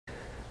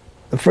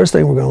The first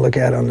thing we're going to look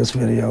at on this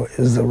video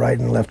is the right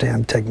and left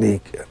hand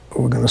technique.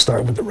 We're going to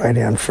start with the right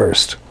hand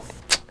first.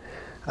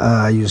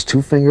 I use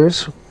 2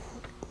 fingers,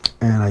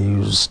 and I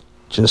use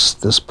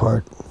just this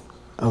part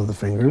of the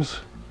fingers.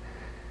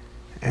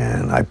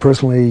 And I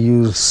personally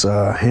use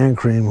hand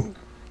cream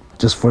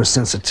just for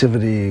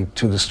sensitivity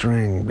to the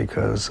string,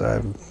 because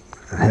I've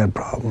had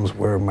problems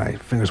where my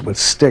fingers would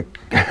stick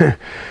to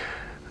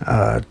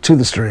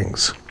the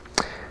strings.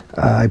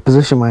 I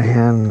position my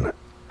hand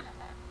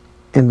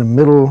in the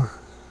middle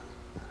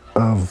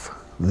of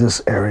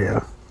this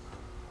area,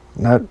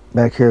 not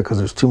back here because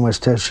there's too much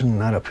tension,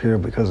 not up here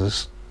because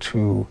it's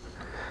too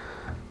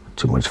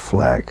much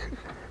flack.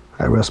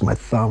 I rest my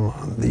thumb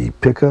on the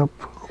pickup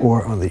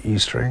or on the E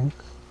string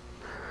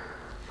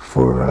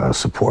for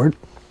support.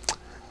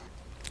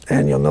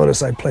 And you'll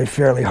notice I play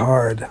fairly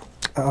hard.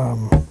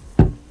 You'll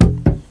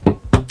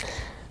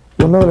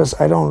notice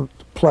I don't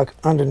pluck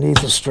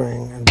underneath the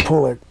string and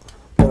pull it,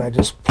 but I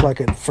just pluck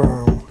it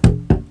firm,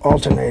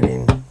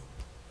 alternating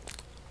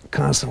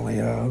constantly,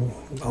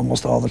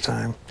 almost all the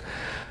time.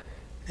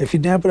 If you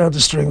dampen out the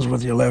strings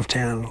with your left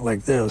hand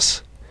like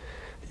this,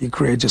 you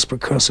create this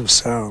percussive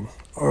sound,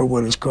 or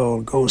what is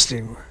called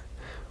ghosting,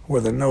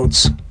 where the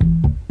notes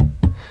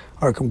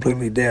are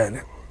completely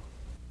dead.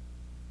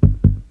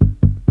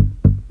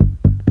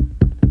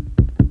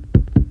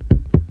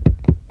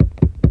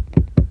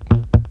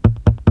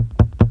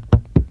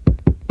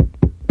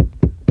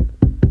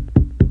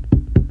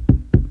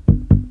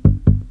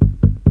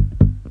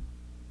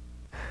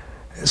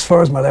 As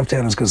far as my left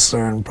hand is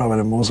concerned, probably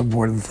the most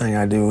important thing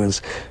I do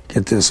is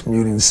get this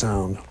muting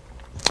sound,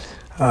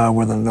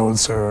 where the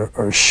notes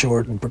are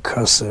short and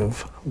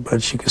percussive,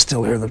 but you can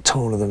still hear the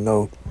tone of the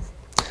note.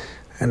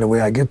 And the way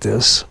I get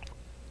this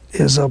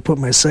is I'll put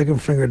my second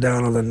finger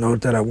down on the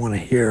note that I want to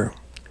hear,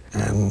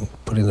 and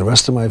putting the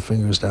rest of my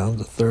fingers down,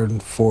 the third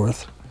and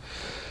fourth.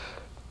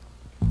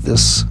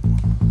 This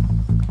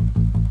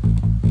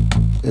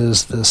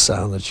is the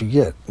sound that you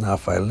get. Now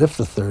if I lift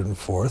the third and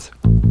fourth,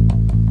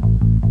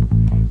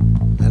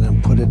 and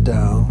then put it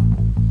down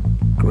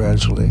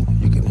gradually,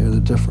 you can hear the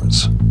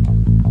difference.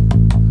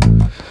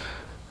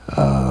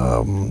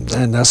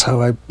 And that's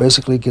how I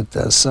basically get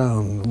that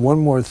sound. One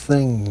more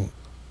thing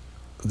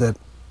that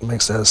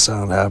makes that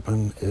sound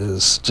happen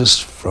is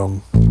just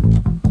from,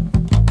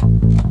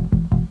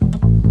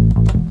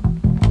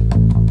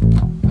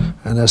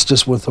 and that's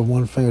just with the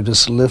one finger,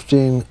 just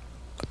lifting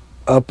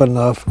up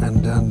enough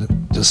and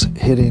then just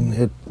hitting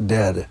it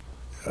dead.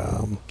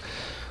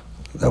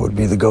 That would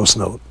be the ghost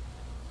note,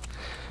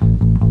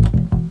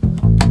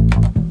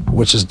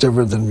 which is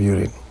different than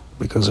muting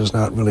because there's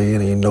not really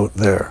any note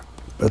there.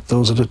 But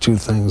those are the 2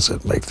 things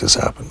that make this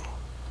happen.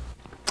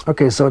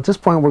 Okay, so at this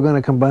point we're going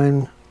to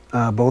combine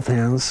both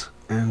hands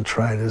and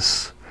try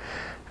this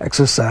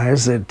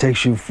exercise that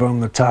takes you from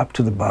the top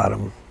to the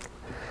bottom.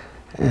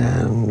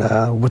 And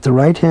with the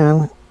right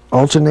hand,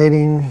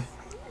 alternating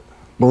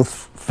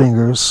both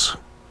fingers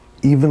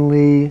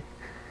evenly,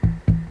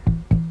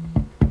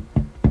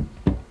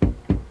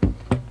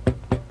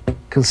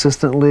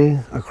 consistently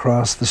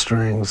across the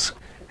strings.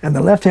 And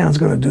the left hand's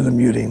going to do the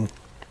muting,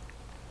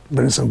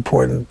 but it's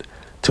important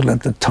to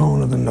let the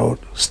tone of the note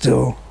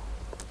still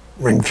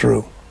ring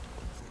through.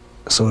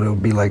 So it'll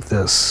be like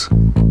this.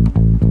 And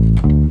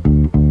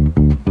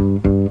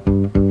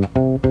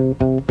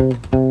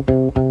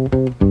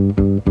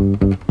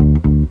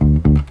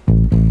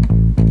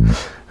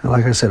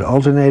like I said,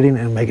 alternating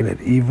and making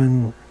it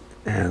even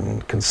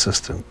and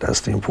consistent. That's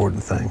the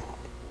important thing.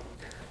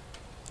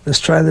 Let's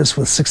try this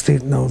with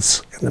 16th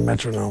notes in the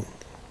metronome.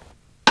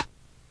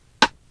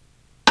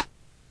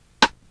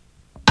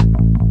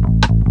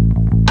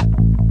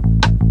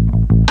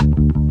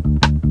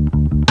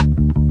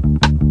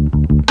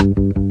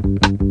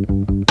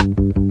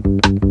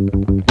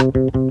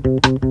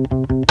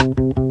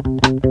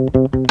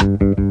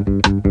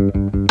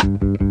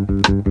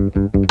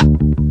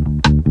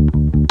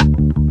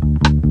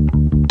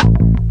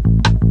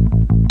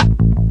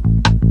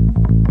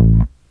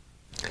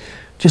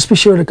 Just be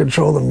sure to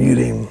control the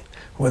muting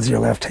with your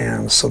left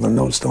hand so the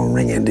notes don't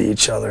ring into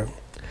each other.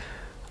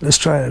 Let's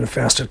try it at a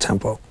faster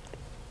tempo.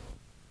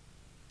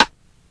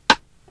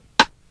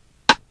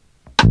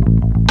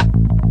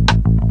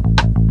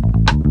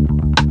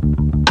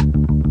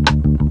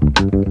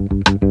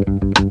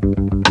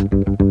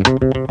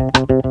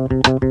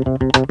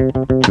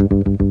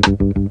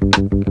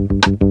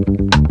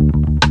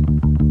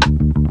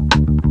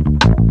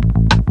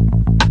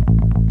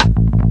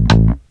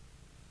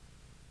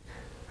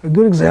 A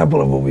good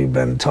example of what we've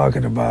been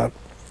talking about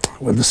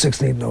with the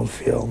 16th note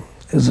feel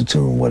is the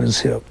tune What Is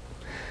Hip.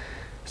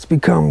 It's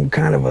become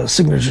kind of a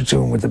signature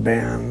tune with the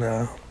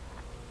band.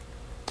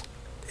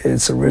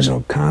 Its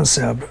original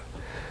concept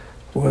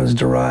was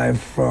derived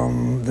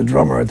from the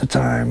drummer at the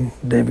time,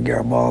 David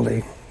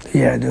Garibaldi. He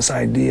had this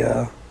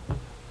idea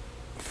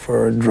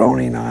for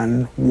droning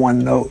on one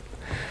note.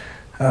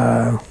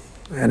 And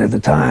at the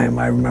time,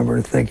 I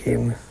remember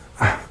thinking,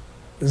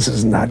 this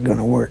is not going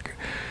to work.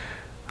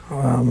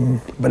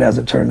 But as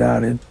it turned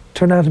out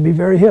to be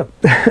very hip.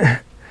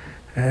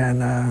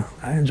 and I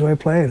enjoy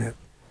playing it.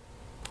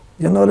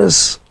 You'll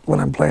notice when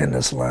I'm playing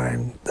this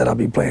line that I'll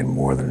be playing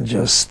more than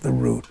just the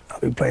root. I'll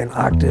be playing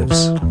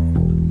octaves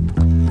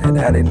and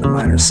adding the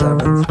minor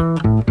seventh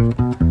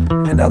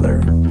and other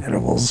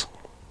intervals,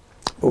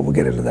 but we'll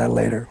get into that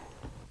later.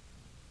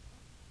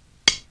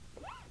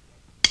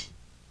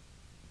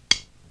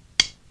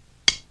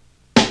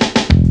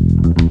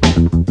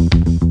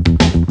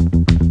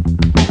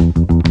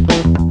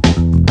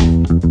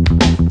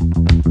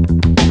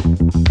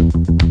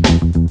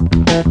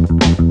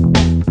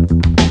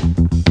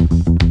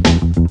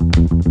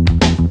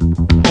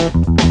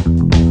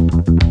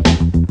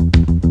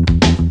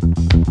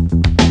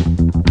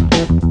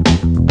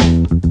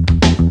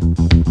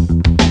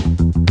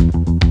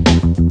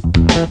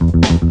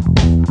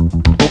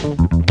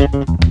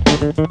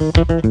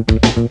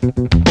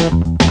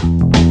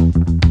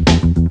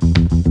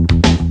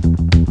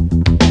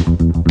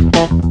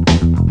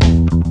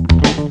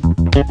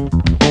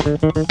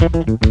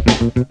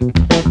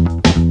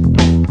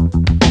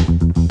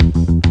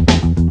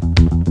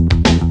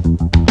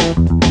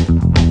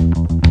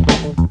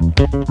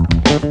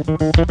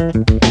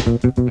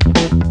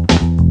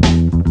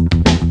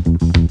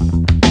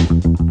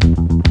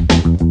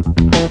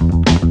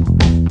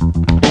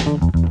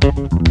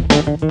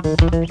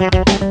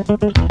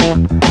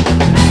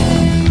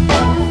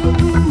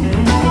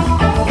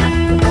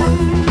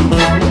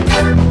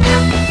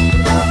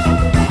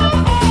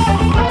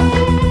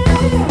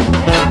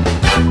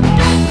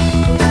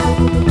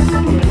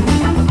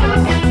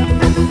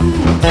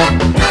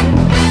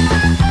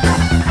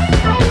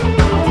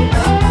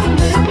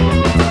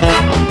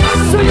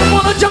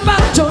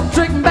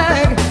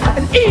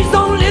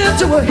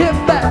 A hip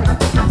bag,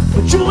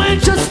 but you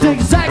ain't just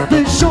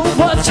exactly sure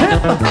what's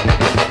hip.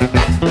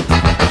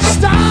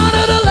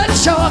 Started to let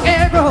your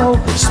hair grow,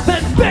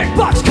 spent big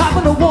bucks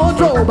copping a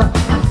wardrobe.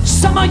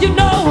 Somehow you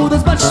know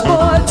there's much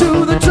more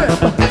to the trip.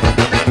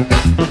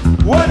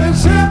 What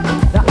is hip?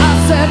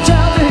 I said,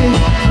 tell me,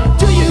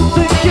 do you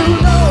think you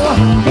know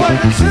What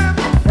is hip?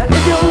 that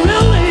if you're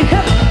really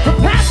hip, the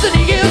past and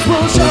the years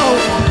will show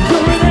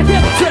you're in a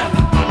hip trip.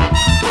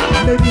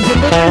 Maybe hip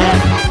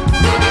again.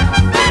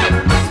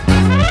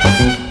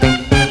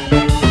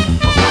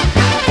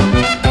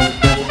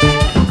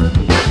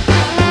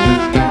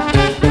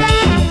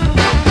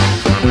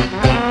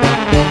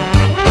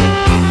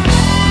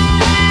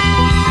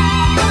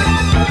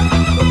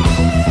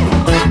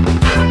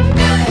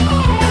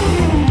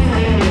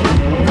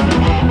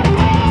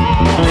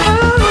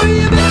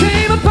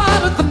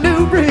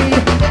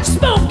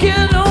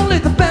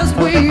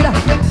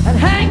 And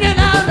hanging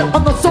out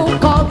on the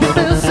so-called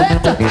hippie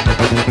set.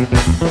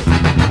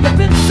 You've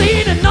been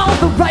seen in all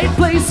the right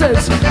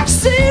places,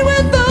 seen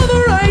with all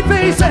the right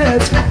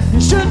faces. You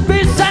should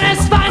be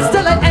satisfied,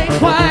 still it ain't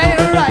quite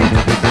right.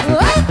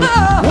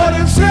 What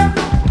is hip?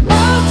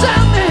 Oh,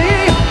 tell me,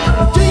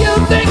 do you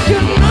think you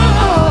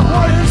know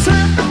What is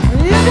hip?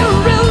 if you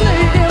really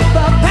if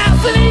the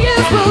past and the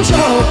years will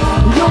show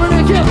you're in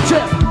a hip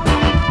trip?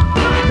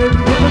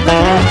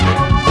 Maybe